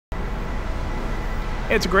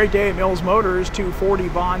It's a great day at Mills Motors, 240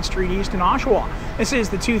 Bond Street East in Oshawa. This is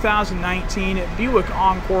the 2019 Buick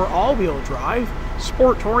Encore all-wheel drive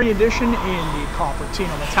Sport Touring Edition in the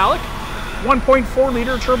Coppertino Metallic.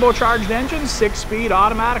 1.4-liter turbocharged engine, 6-speed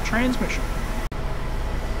automatic transmission.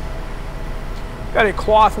 Got a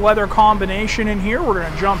cloth leather combination in here. We're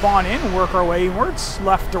going to jump on in and work our way inwards,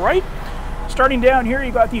 left to right. Starting down here,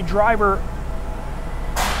 you got the driver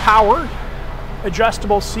powered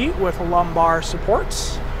adjustable seat with lumbar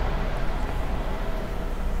supports.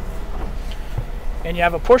 And you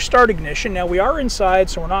have a push start ignition. Now we are inside,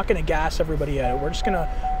 so we're not going to gas everybody out. We're just going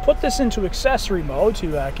to put this into accessory mode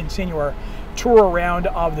to continue our tour around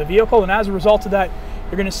of the vehicle. And as a result of that,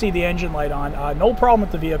 you're going to see the engine light on. No problem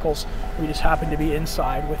with the vehicles. We just happen to be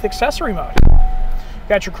inside with accessory mode.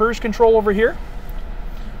 Got your cruise control over here.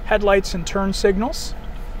 Headlights and turn signals.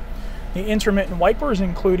 The intermittent wipers,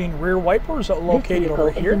 including rear wipers, located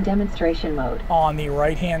over here in demonstration mode on the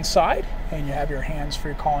right-hand side, and you have your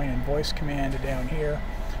hands-free calling and voice command down here.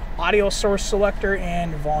 Audio source selector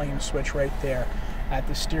and volume switch right there at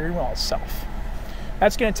the steering wheel itself.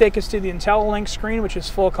 That's going to take us to the IntelliLink screen, which is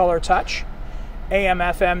full-color touch,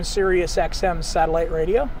 AM/FM, Sirius XM satellite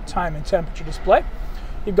radio, time and temperature display.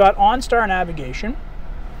 You've got OnStar navigation,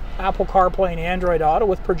 Apple CarPlay and Android Auto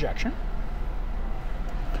with projection.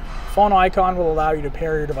 Phone icon will allow you to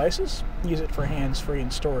pair your devices, use it for hands-free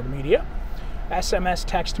and stored media, SMS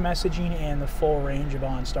text messaging, and the full range of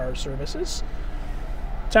OnStar services.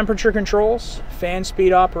 Temperature controls, fan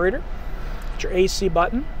speed operator, your AC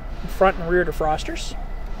button, front and rear defrosters,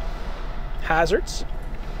 hazards,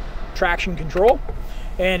 traction control,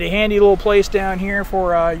 and a handy little place down here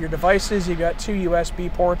for your devices. You got 2 USB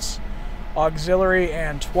ports, auxiliary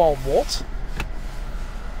and 12 volts.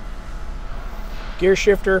 Gear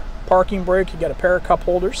shifter, parking brake, you got a pair of cup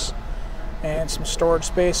holders and some storage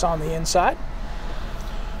space on the inside.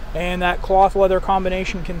 And that cloth leather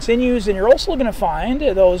combination continues, and you're also going to find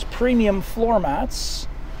those premium floor mats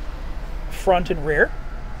front and rear.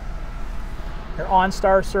 Your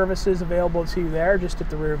OnStar services available to you there, just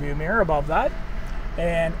at the rear view mirror above that,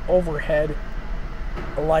 and overhead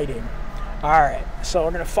lighting. Alright, so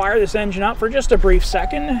we're going to fire this engine up for just a brief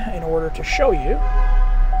second in order to show you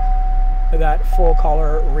that full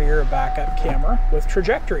color rear backup camera with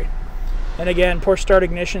trajectory. And again, push start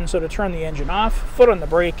ignition, so to turn the engine off, foot on the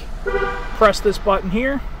brake, press this button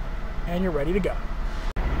here, and you're ready to go.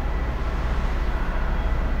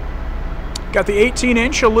 Got the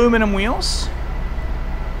 18-inch aluminum wheels,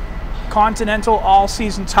 Continental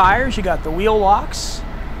all-season tires, you got the wheel locks.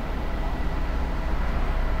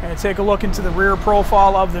 And take a look into the rear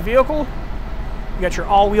profile of the vehicle. You got your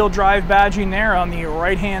all-wheel drive badging there on the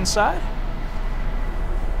right-hand side.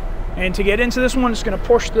 And to get into this one, it's going to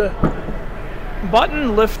push the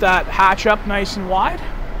button, lift that hatch up nice and wide.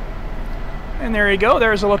 And there you go.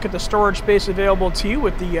 There's a look at the storage space available to you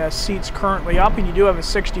with the seats currently up. And you do have a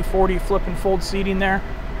 60/40 flip and fold seating there.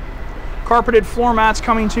 Carpeted floor mats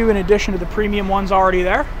coming to you in addition to the premium ones already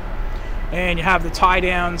there. And you have the tie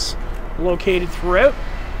downs located throughout.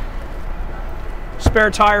 Spare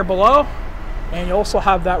tire below. And you also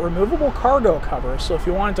have that removable cargo cover. So if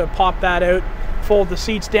you wanted to pop that out, fold the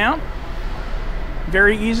seats down,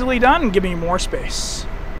 very easily done, and giving you more space.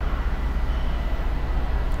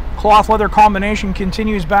 Cloth leather combination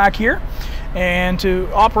continues back here, and to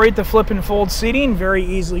operate the flip and fold seating, very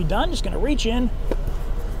easily done. Just going to reach in,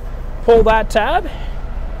 pull that tab,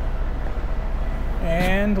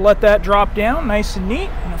 and let that drop down nice and neat.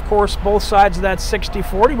 And of course, both sides of that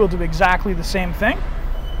 60/40 will do exactly the same thing.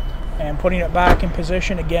 And putting it back in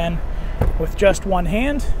position again with just one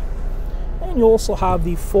hand. And you also have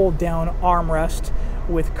the fold down armrest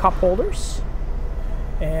with cup holders,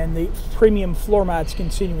 and the premium floor mats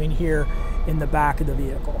continuing here in the back of the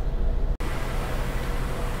vehicle.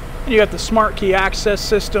 And you got the smart key access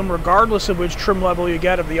system regardless of which trim level you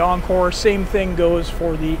get of the Encore. Same thing goes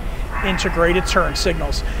for the integrated turn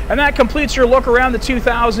signals. And that completes your look around the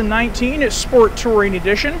 2019 Sport Touring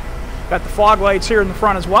Edition. Got the fog lights here in the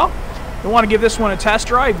front as well. If you want to give this one a test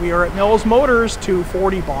drive, we are at Mills Motors,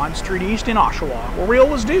 240 Bond Street East in Oshawa, where we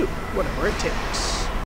always do whatever it takes.